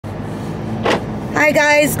Hi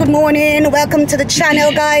guys, good morning. Welcome to the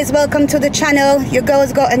channel, guys. Welcome to the channel. Your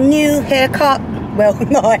girl's got a new haircut. Well,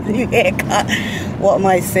 not a new haircut. What am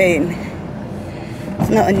I saying?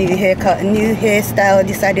 It's not a new haircut, a new hairstyle. I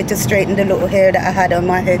decided to straighten the little hair that I had on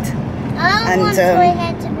my head. I want my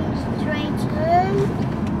hair to be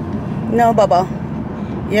straightened. No, Baba.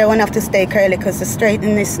 You won't have to stay curly because the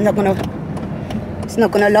straightening is not gonna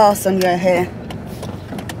last on your hair.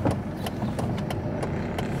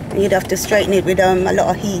 You'd have to straighten it with a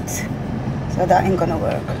lot of heat, so that ain't gonna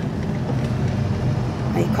work.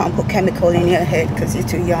 And you can't put chemical in your head because you're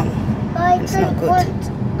too young. But it's I not good.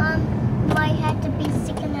 want my hair to be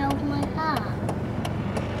sticking out of my hair.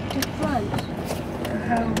 The front.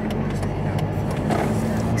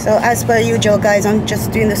 So as per usual, guys, I'm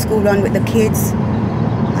just doing the school run with the kids,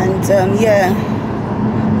 and yeah,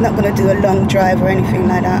 I'm not gonna do a long drive or anything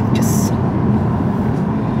like that. Just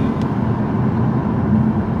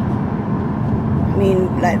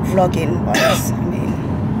like vlogging wise,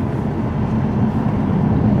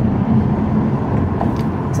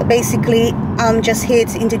 so basically I'm just here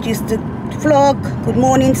to introduce the vlog. Good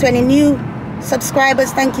morning to any new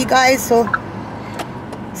subscribers. Thank you guys for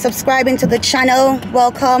subscribing to the channel.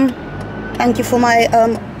 Welcome. Thank you for my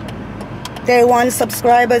day one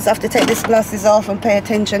subscribers. I have to take these glasses off and pay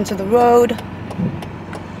attention to the road.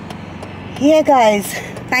 Yeah guys,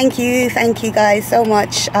 thank you guys so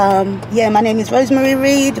much. Yeah, my name is Rosemary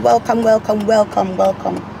Reed. Welcome.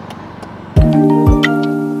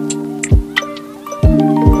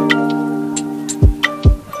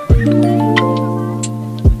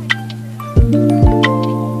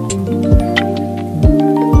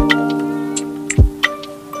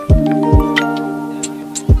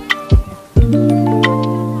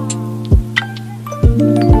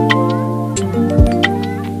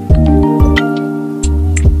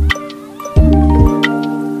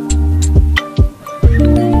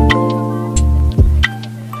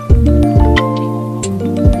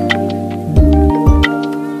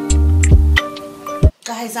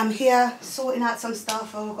 I'm here sorting out some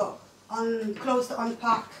stuff. I've got clothes to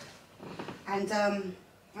unpack, and I'm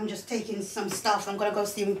just taking some stuff. I'm gonna go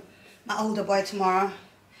see my older boy tomorrow.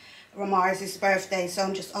 Ramar is his birthday, so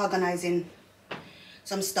I'm just organizing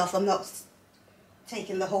some stuff. I'm not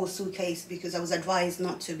taking the whole suitcase because I was advised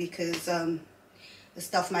not to, because the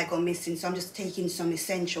stuff might go missing. So I'm just taking some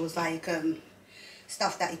essentials, like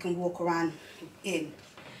stuff that you can walk around in,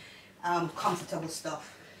 comfortable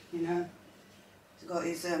stuff, you know. He's got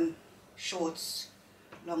his shorts,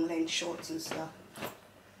 long length shorts and stuff.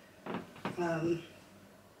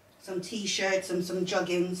 Some t-shirts and some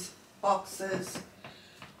joggings, boxers,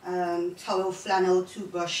 towel, flannel,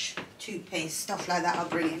 toothbrush, toothpaste, stuff like that I'll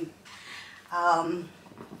bring in.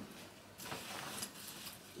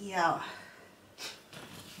 Yeah.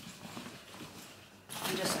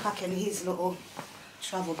 I'm just packing his little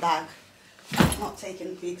travel bag. Not taking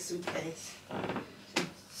a big suitcase.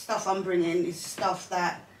 Stuff I'm bringing is stuff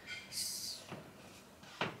that it's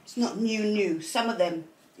not new. Some of them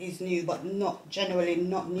is new, but not generally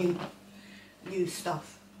not new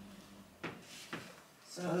stuff.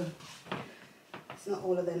 So it's not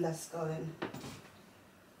all of them that's going.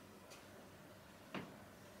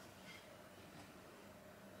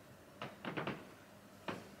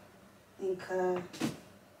 I think I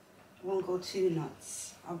won't go too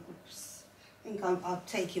nuts. I think I'll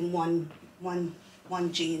take in one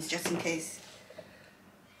jeans just in case,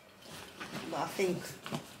 but I think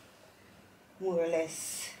more or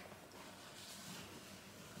less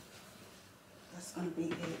that's gonna be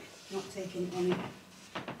it. Not taking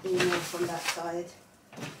anything more from that side.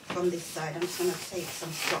 From this side, I'm just gonna take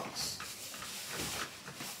some socks.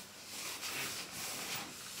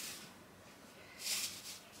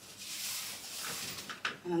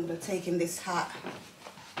 And I'm gonna take in this hat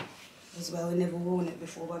as well. I've never worn it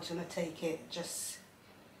before, but I'm gonna take it just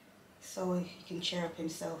so he can cheer up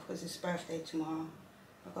himself, because it's his birthday tomorrow.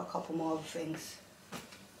 I've got a couple more other things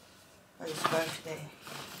for his birthday.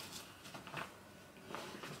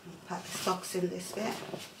 I'll pack the socks in this bit,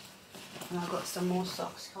 and I've got some more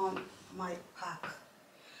socks. I might pack,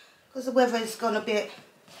 because the weather is gonna be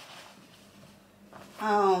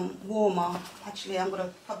warmer. Actually, I'm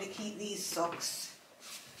gonna probably keep these socks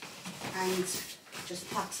and just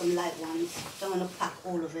pack some light ones. Don't want to pack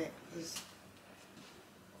all of it, because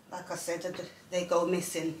like I said, they go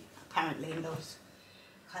missing apparently in those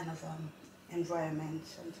kind of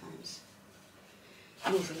environments sometimes.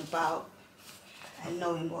 Moving about and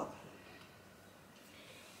knowing what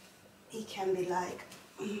he can be like.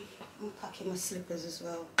 I'm packing my slippers as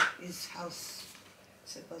well, his house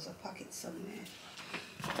slippers. I'll pack it somewhere.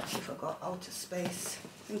 See if I've got outer space. I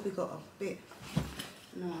think we got a bit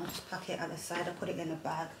No, I'll just pack it at the side. I put it in a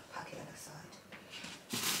bag, pack it at the side.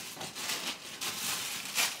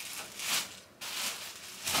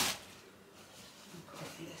 I'll put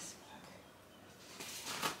it in this bag.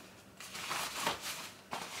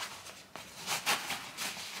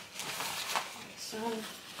 So,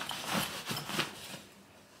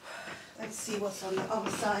 let's see what's on the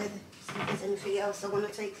other side. See if there's anything else I want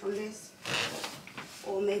to take from this.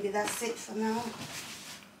 Or maybe that's it for now.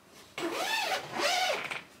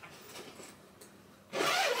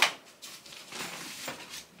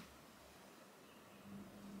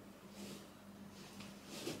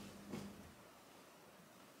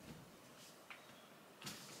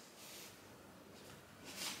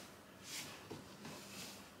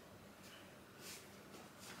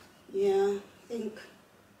 Yeah, I think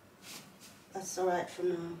that's alright for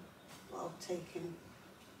now. What I'll take in.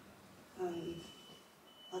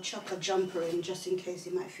 I'll chuck a jumper in just in case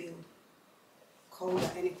you might feel cold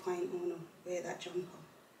at any point. I want to wear that jumper.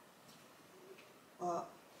 But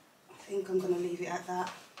I think I'm going to leave it at that.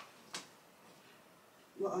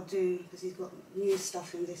 What I'll do, because he's got new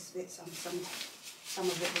stuff in this bit, some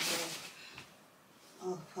of it as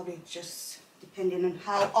well. I'll probably just, depending on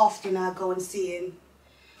how often I go and see him,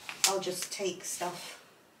 I'll just take stuff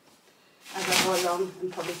as I go along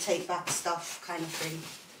and probably take back stuff kind of thing.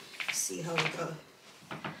 See how we go.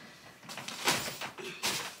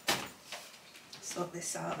 Sort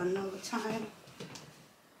this out another time.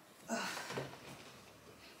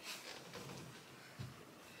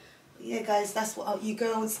 Yeah guys, that's what you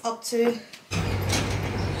girls up to.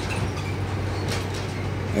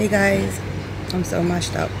 Hey guys, I'm so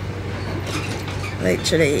mashed up.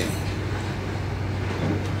 Literally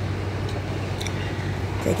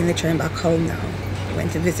taking the train back home now. I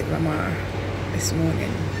went to visit Grandma this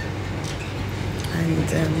morning, and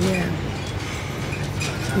yeah,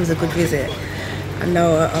 it was a good visit. I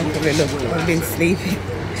know I'll probably look, I've been sleeping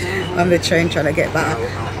on the train trying to get back,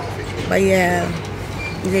 but yeah,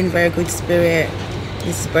 he's in very good spirit.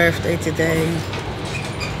 His birthday today,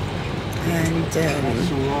 and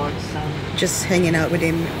just hanging out with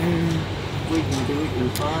him in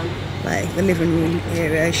like the living room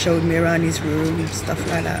area. He showed me around his room, stuff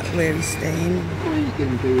like that, where he's staying,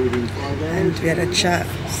 and we had a chat,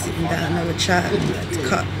 sitting down, have a chat, and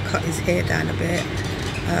cut his hair down a bit.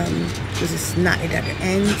 It was just knotted at the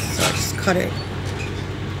end, so I just cut it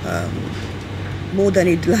more than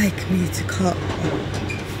he'd like me to cut.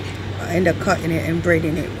 I ended up cutting it and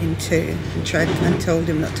braiding it in two, and told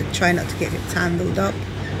him try not to get it tangled up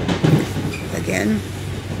again.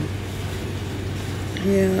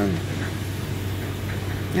 Yeah,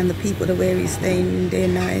 and the people the where he's staying, they're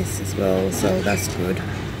nice as well, so that's good.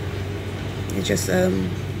 It's just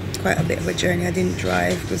quite a bit of a journey. I didn't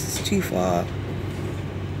drive because it's too far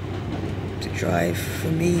to drive for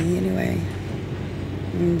me anyway,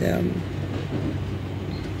 and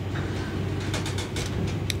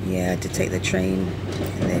yeah, I had to take the train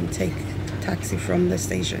and then take a taxi from the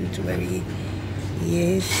station to where he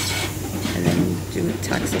is, and then do a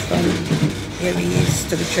taxi from where he is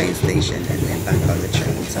to the train station, and then back on the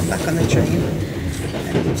train. So I'm back on the train,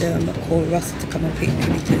 and I called Russell to come and pick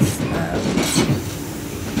me because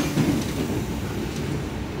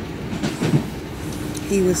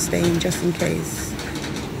he was staying just in case.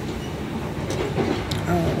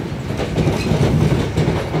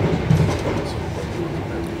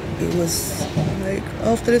 It was like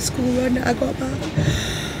after the school run that I got back.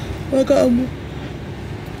 I got home.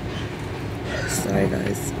 Sorry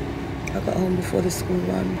guys. I got home before the school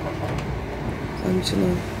run. So I'm just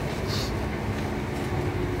gonna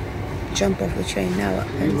jump off the train now at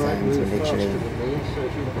Penzance. We're literally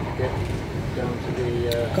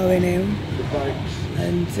going in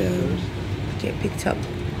and get picked up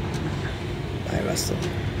by Russell.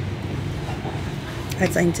 I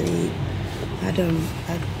had something to eat. I had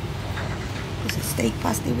it was a steak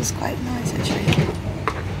pasta. It was quite nice actually.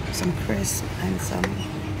 Some crisp and some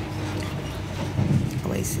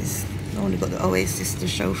Oasis. I only got the Oasis to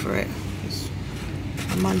show for it.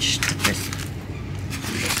 I munched the crisp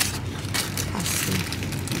pasta,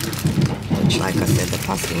 which, like I said, the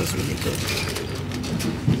pasta was really good.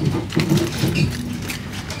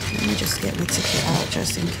 Let me just get my ticket out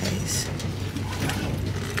just in case.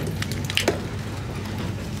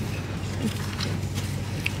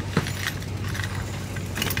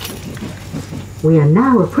 We are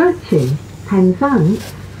now approaching Penzance,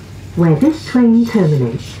 where this train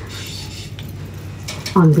terminates.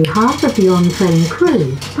 On behalf of the on-train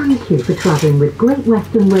crew, thank you for travelling with Great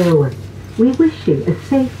Western Railway. We wish you a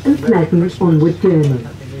safe and pleasant onward journey.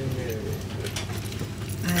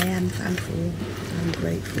 I am thankful, I'm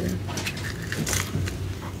grateful.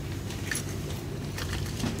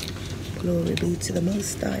 Glory be to the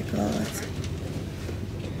Most High God.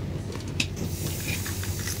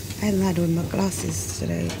 I haven't had on my glasses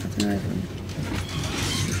today. I don't know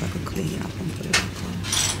if I could clean up and put it back on.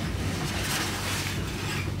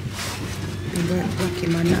 Been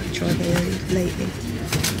rocking my natural hair lately.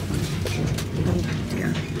 Oh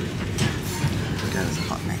dear. That was a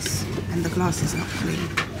hot mess. And the glass is not clean.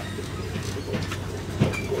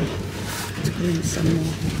 To clean some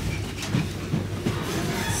more.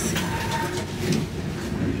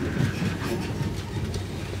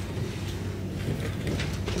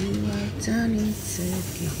 Done it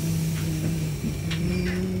again.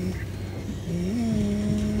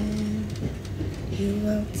 You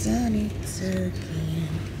have done it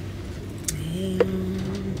again.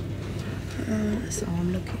 That's how I'm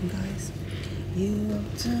looking, guys. You have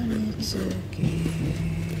done it again.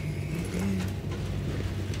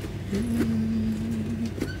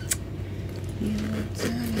 You have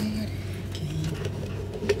done it again.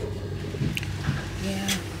 Yeah.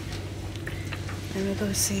 Let me go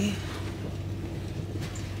see.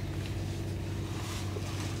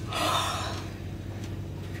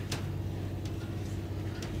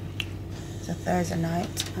 Thursday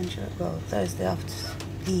night, well, Thursday after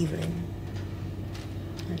evening.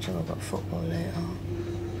 I'm sure I've got football later.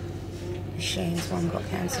 Shane's one got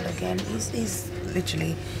cancelled again. He's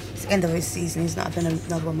literally, it's the end of his season, he's not having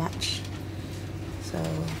another match. So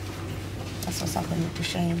that's what's happening with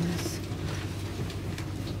Shane's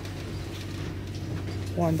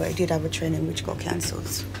one, but he did have a training which got cancelled.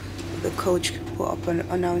 The coach put up an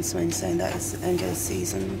announcement saying that it's the end of the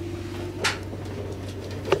season,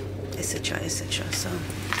 etc, etc. So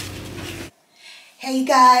hey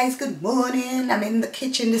guys, good morning. I'm in the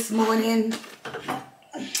kitchen this morning.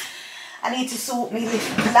 I need to sort me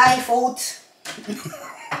life out.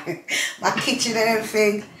 My kitchen and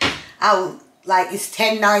everything. Like it's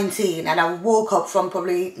 10:19 and I woke up from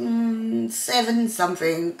probably 7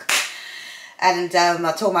 something, and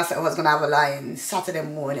I told myself I was gonna have a lie Saturday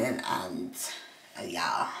morning, and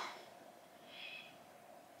yeah.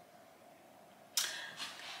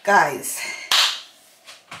 Guys,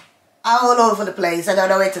 I'm all over the place. I don't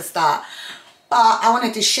know where to start. But I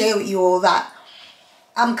wanted to share with you all that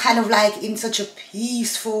I'm kind of like in such a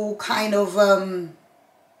peaceful kind of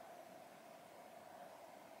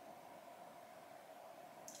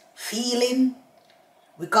feeling,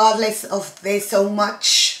 regardless of there's so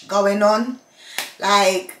much going on.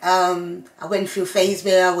 Like I went through a phase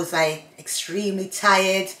where I was like extremely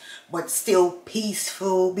tired, but still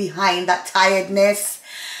peaceful behind that tiredness.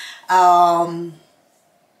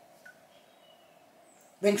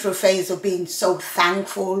 Went through a phase of being so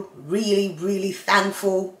thankful, really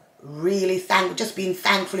thankful, just being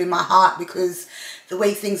thankful in my heart, because the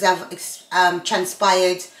way things have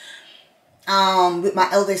transpired with my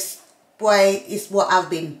eldest boy is what I've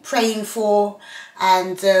been praying for.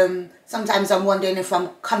 And sometimes I'm wondering if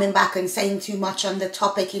I'm coming back and saying too much on the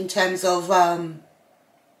topic in terms of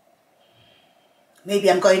maybe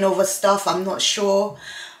I'm going over stuff, I'm not sure.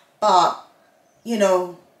 But, you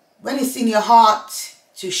know, when it's in your heart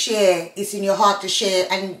to share, it's in your heart to share,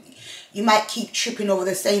 and you might keep tripping over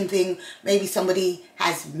the same thing. Maybe somebody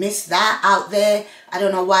has missed that out there. I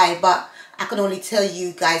don't know why, but I can only tell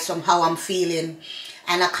you guys from how I'm feeling.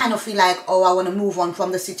 And I kind of feel like, oh, I want to move on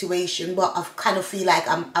from the situation, but I kind of feel like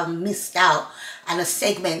I've missed out on a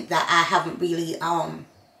segment that I haven't really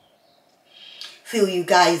fill you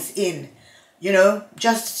guys in, you know,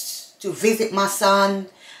 just to visit my son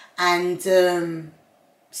and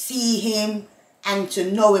see him, and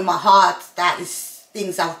to know in my heart that is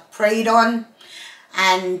things I've prayed on.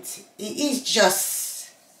 And it is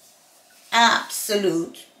just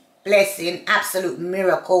absolute blessing, absolute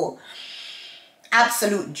miracle,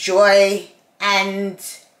 absolute joy. And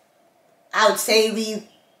I would say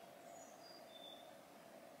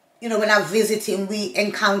when I visit him, we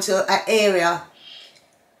encounter an area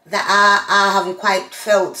that I haven't quite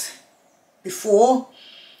felt before.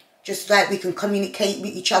 Just like we can communicate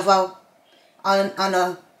with each other on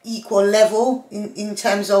a equal level in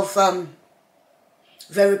terms of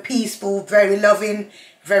very peaceful, very loving,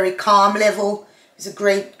 very calm level. It's a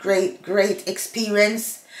great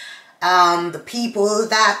experience. The people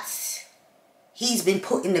that he's been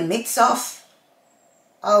put in the midst of,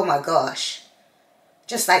 oh my gosh,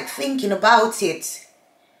 just like thinking about it,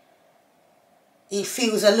 it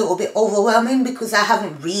feels a little bit overwhelming, because I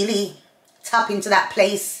haven't really tapped into that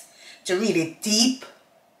place to really deep.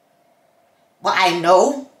 But I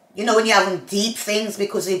know, you know, when you're having deep things,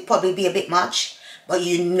 because it'd probably be a bit much, but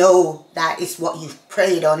you know that it's what you've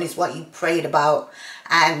prayed on, it's what you prayed about,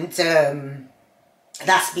 and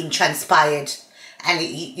that's been transpired. and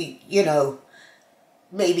you know,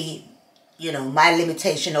 maybe, you know, my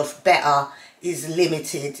limitation of better is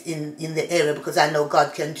limited in the area, because I know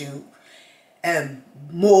God can do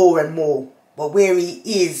more and more. But where he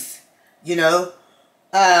is, you know,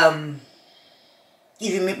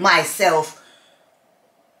 even myself,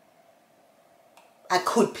 I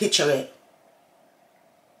could picture it,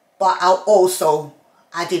 but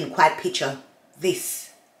I didn't quite picture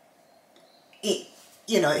this, it,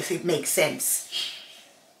 you know, if it makes sense.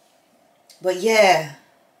 But yeah,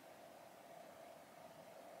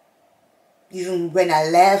 even when I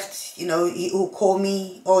left, you know, he would call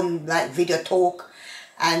me on like video talk,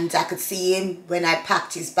 and I could see him when I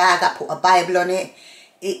packed his bag. I put a Bible on it.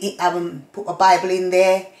 I put a Bible in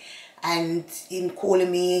there, and him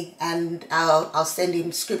calling me, and I'll send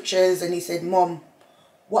him scriptures, and he said, "Mom,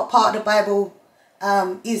 what part of the Bible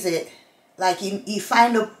is it?" Like he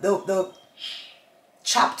find the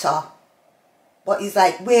chapter, but he's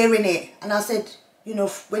like, "Where in it?" And I said, you know,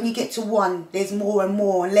 when you get to one, there's more and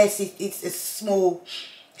more, unless it's a small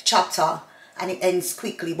chapter and it ends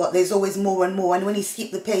quickly, but there's always more and more. And when he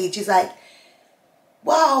skipped the page, he's like,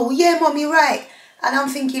 "Wow, yeah, Mom, you're right." And I'm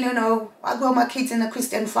thinking, you know, I grow my kids in a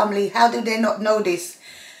Christian family. How do they not know this?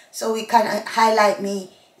 So he kind of highlight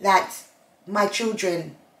me that my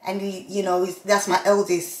children, and he, you know, that's my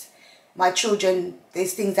eldest. My children,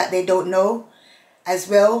 there's things that they don't know as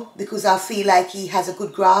well, because I feel like he has a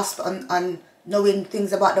good grasp on knowing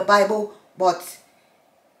things about the Bible, but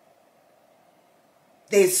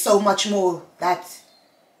there's so much more that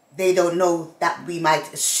they don't know that we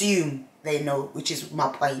might assume they know, which is my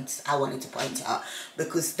point I wanted to point out,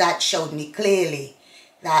 because that showed me clearly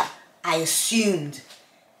that I assumed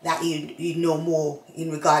that you know more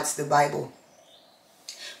in regards to the Bible.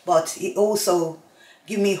 But it also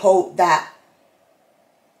gave me hope that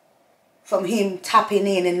from him tapping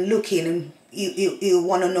in and looking, and he'll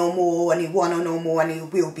want to know more, and he'll want to know more, and he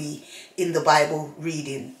will be in the Bible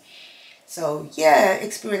reading. So yeah,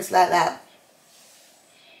 experience like that,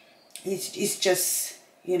 it's just,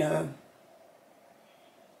 you know,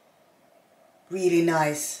 really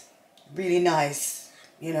nice,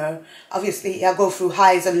 you know. Obviously I go through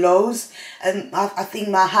highs and lows, and I think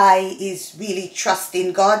my high is really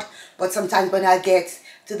trusting God, but sometimes when I get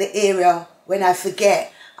to the area when I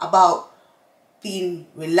forget about being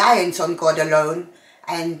reliant on God alone,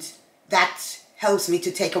 and that helps me to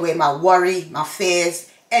take away my worry, my fears,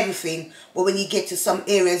 everything. But when you get to some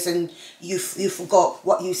areas and you forgot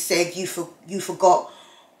what you said, you forgot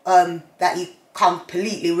that you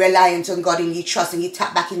completely reliant on God, and you trust, and you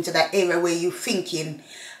tap back into that area where you're thinking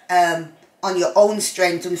on your own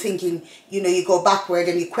strength, and thinking, you know, you go backward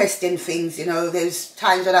and you question things. You know, there's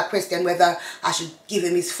times when I question whether I should give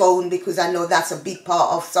him his phone, because I know that's a big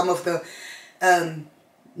part of some of the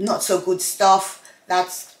not so good stuff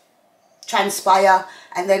that's transpire.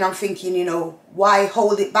 And then I'm thinking, you know, why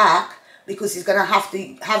hold it back? Because he's gonna have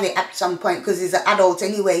to have it at some point, because he's an adult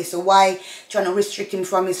anyway, so why trying to restrict him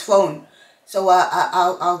from his phone? So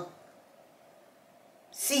I'll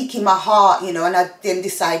seek in my heart, you know, and I then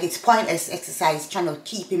decide it's pointless exercise trying to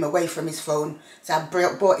keep him away from his phone. So I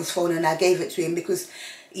brought his phone and I gave it to him, because,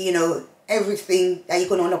 you know, everything that you're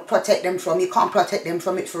going to want to protect them from, you can't protect them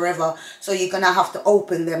from it forever. So you're going to have to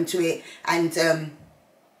open them to it, and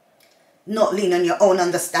not lean on your own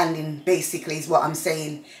understanding, basically, is what I'm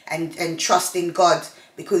saying. And trust in God,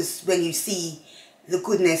 because when you see the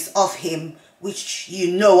goodness of him, which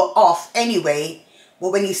you know of anyway,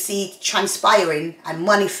 but when you see it transpiring and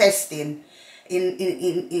manifesting in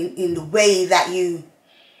the way that you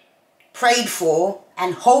prayed for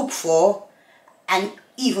and hoped for, and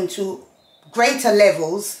even to greater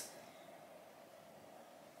levels,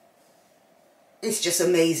 it's just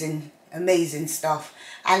amazing stuff.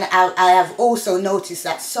 And I have also noticed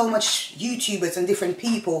that so much YouTubers and different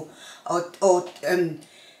people are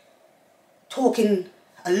talking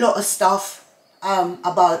a lot of stuff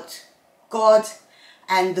about God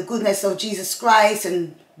and the goodness of Jesus Christ,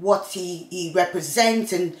 and what he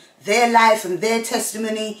represents, and their life and their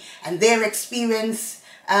testimony and their experience.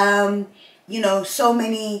 You know, so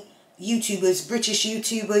many YouTubers, British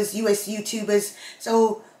YouTubers, US YouTubers.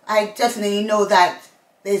 So I definitely know that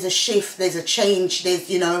there's a shift, there's a change, there's,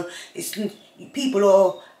 you know, it's, people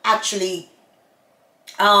are actually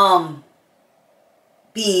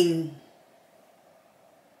being,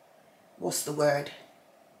 what's the word,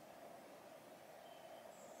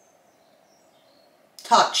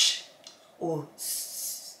 touch, or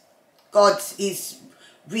God is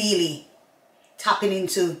really tapping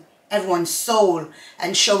into everyone's soul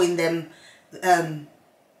and showing them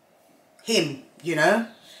him, you know,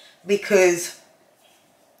 because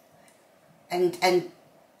and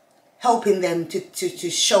helping them to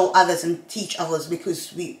show others and teach others,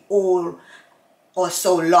 because we all are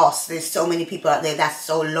so lost. There's so many people out there that's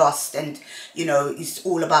so lost, and you know, it's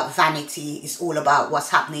all about vanity, it's all about what's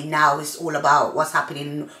happening now, it's all about what's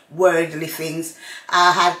happening, worldly things.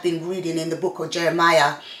 I have been reading in the book of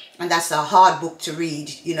Jeremiah, and that's a hard book to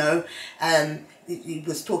read, you know. It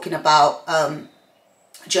was talking about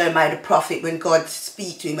Jeremiah the prophet, when God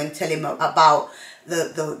speak to him and tell him about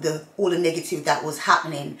the all the negative that was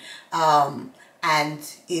happening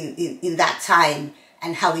and in that time,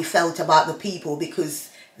 and how he felt about the people, because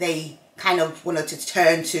they kind of wanted to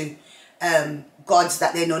turn to gods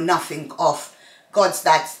that they know nothing of, gods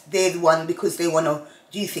that they're the one, because they want to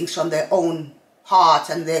do things from their own heart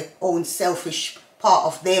and their own selfish part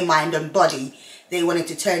of their mind and body. They wanted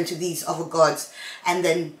to turn to these other gods. And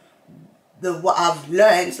then what I've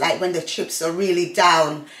learned, like when the chips are really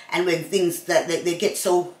down, and when things that they get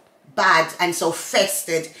so bad and so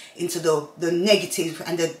festered into the negative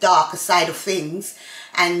and the darker side of things,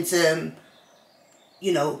 and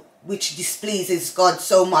you know, which displeases God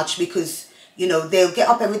so much, because you know, they'll get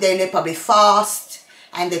up every day and they probably fast,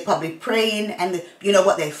 and they're probably praying, and you know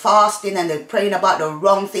what, they're fasting and they're praying about the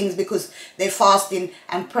wrong things, because they're fasting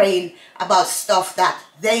and praying about stuff that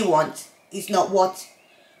they want, is not what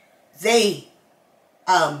they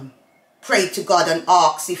pray to God and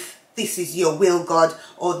ask, if this is your will, God,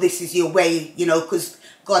 or this is your way, you know, because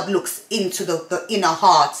God looks into the inner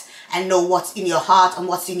heart and know what's in your heart and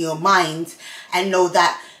what's in your mind, and know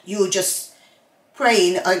that you're just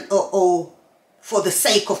praying or for the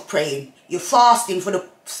sake of praying. You're fasting for the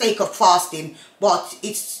sake of fasting, but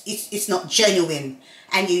it's not genuine.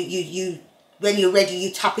 And you when you're ready,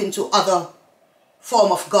 you tap into other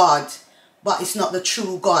form of God, but it's not the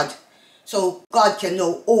true God. So God can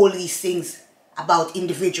know all these things about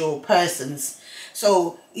individual persons.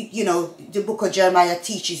 So, you know, the book of Jeremiah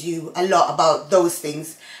teaches you a lot about those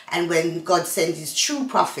things. And when God sent his true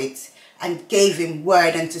prophet and gave him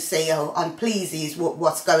word, and to say how unpleased he is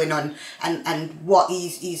what's going on, and what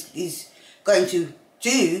he's going to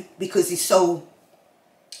do, because he's so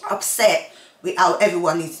upset with how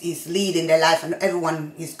everyone is leading their life and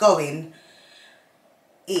everyone is going,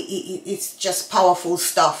 it's just powerful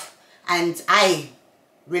stuff. And I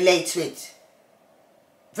relate to it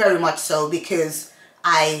very much so, because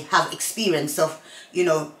I have experience of, you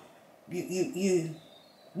know, you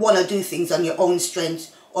want to do things on your own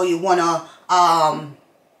strength, or you want to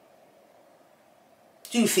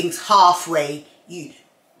do things halfway,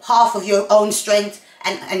 half of your own strength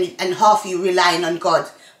and half you relying on God.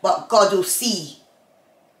 But God will see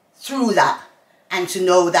through that, and to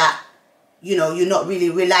know that, you know, you're not really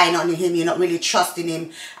relying on him, you're not really trusting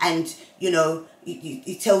him. And you know,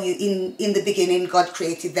 he tell you in the beginning God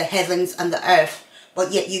created the heavens and the earth,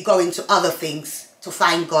 but yet you go into other things to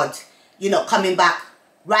find God. You're not coming back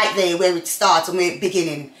right there where it starts and where it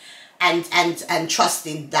beginning, and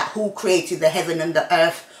trusting that who created the heaven and the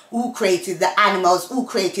earth, who created the animals, who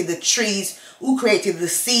created the trees, who created the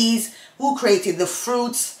seas, who created the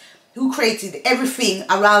fruits, who created everything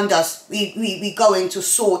around us. We go into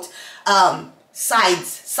sort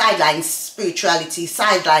sidelines spirituality,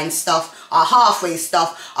 sideline stuff, our halfway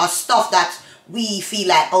stuff, our stuff that we feel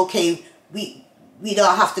like, okay, we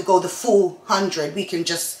don't have to go the full 100, we can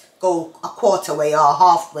just go a quarter way or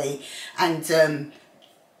halfway, and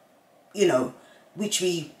you know, which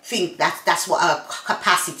we think that's what our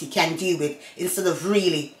capacity can deal with, instead of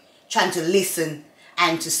really trying to listen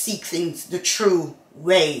and to seek things the true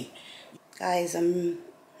way. Guys,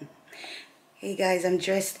 hey guys, I'm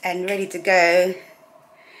dressed and ready to go.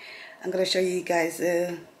 I'm going to show you guys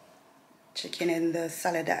the chicken and the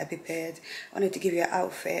salad that I prepared. I wanted to give you an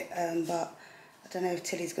outfit, but I don't know if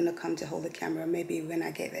Tilly's going to come to hold the camera. Maybe when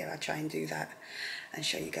I get there I'll try and do that and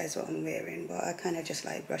show you guys what I'm wearing. But I kind of just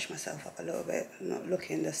like brush myself up a little bit. I'm not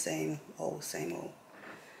looking the same old.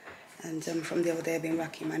 And from the other day I've been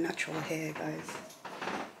rocking my natural hair, guys.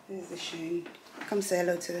 Here's the Shane. Come say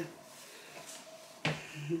hello to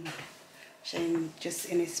Shane, just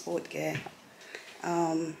in his sport gear.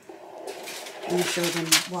 Let me show them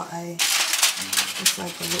what it's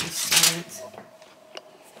like a little salad.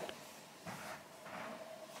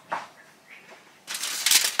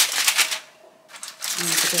 And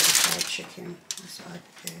a bit of fried chicken, that's what I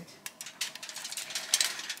prepared.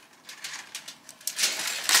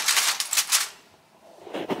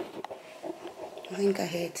 I think I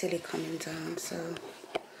hear Tilly coming down, so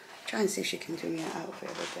try and see if she can do me an outfit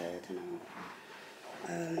of the day, I don't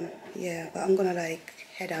know. Yeah, but I'm gonna like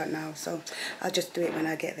head out now, so I'll just do it when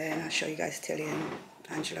I get there, and I'll show you guys Tilly and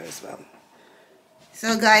Angela as well.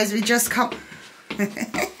 So guys, we just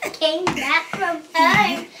came back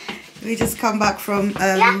We just come back from You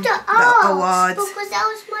have to the ask, awards. because that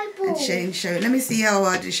was my ball. And Shane showing. Let me see how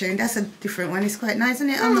award is showing. That's a different one. It's quite nice, isn't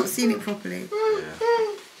it? I'm not seeing it properly.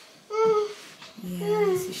 Yeah,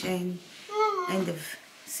 this is Shane. End of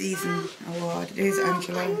season award. There's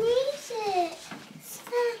Angela. I need it.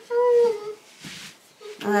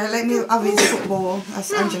 Let me have his football.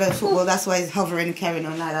 That's Angela's football. That's why he's hovering and carrying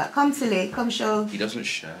on like that. Come, Tilly. Come show. He doesn't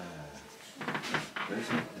share.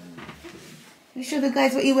 You show the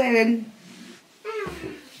guys what you're wearing.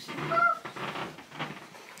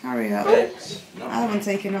 Hurry up. I haven't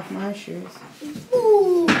taken off my shoes.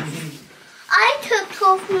 Ooh. I took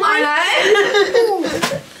off my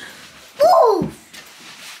Ooh.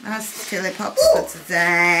 That's Tilly Pops for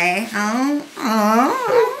today.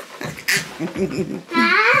 Oh.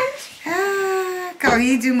 And Come on,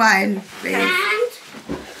 you do mine, please.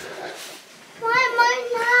 why am I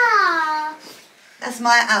not? That's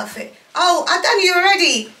my outfit. Oh, I done you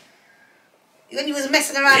already. When you was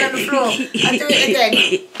messing around on the floor. I'll do it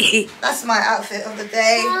again. That's my outfit of the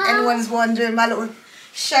day. Anyone's wondering, my little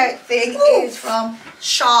shirt thing is from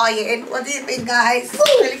Shine. What do you think, guys?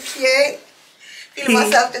 Really cute. Feeling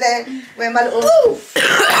myself today. Wearing my little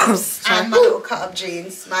and my little cut-up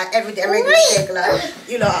jeans. My everyday regular.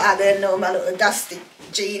 You know, I don't know my little dusty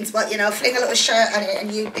jeans, but you know, fling a little shirt on it and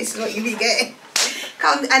this is what you be getting.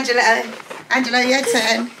 Come, Angela. Angela, your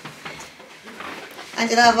turn.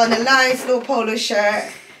 Angela have on a nice little polo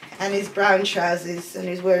shirt and his brown trousers, and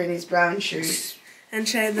he's wearing his brown shoes. And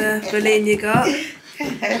show the balloon you got. A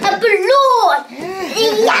balloon!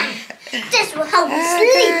 Yeah! This will help me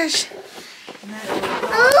sleep.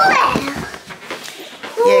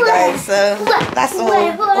 Yeah, guys, so that's all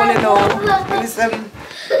in all. It was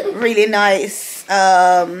really nice,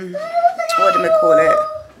 what do we call it?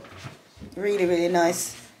 Really, really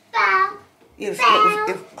nice.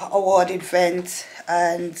 Award event,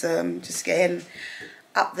 and just getting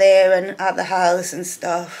up there and out the house and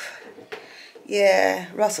stuff. Yeah,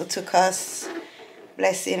 Russell took us,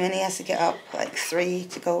 bless him, and he has to get up like 3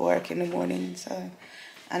 to go work in the morning. So,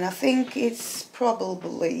 and I think it's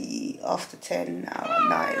probably after 10 now at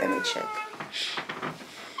night. Let me check.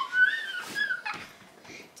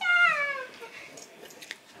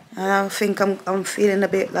 I think I'm feeling a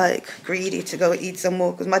bit like greedy to go eat some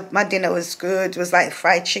more, because my dinner was good. It was like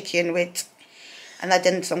fried chicken with, and I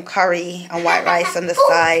did some curry and white rice on the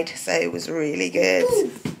side, so it was really good.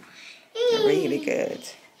 Really good.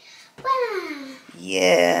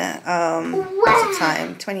 Yeah. What's the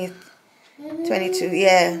time? 22.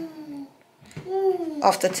 Yeah.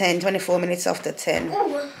 After 10. 24 minutes after 10.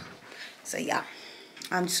 So yeah,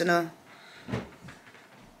 I'm just gonna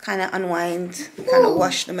kind of unwind, kind of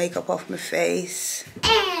wash the makeup off my face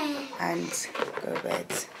and go to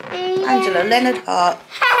bed. Angela Leonard Hart.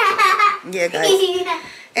 Yeah, guys.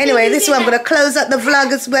 Anyway, this one I'm going to close up the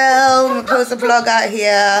vlog as well. I'm going to close the vlog out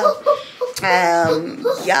here.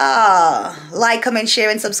 Yeah. Like, comment, share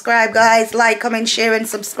and subscribe, guys. Like, comment, share and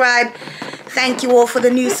subscribe. Thank you all for the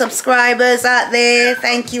new subscribers out there.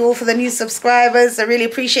 Thank you all for the new subscribers. I really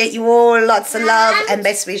appreciate you all. Lots of love and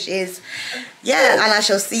best wishes. Yeah, and I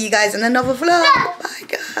shall see you guys in another vlog. Bye,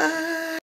 guys.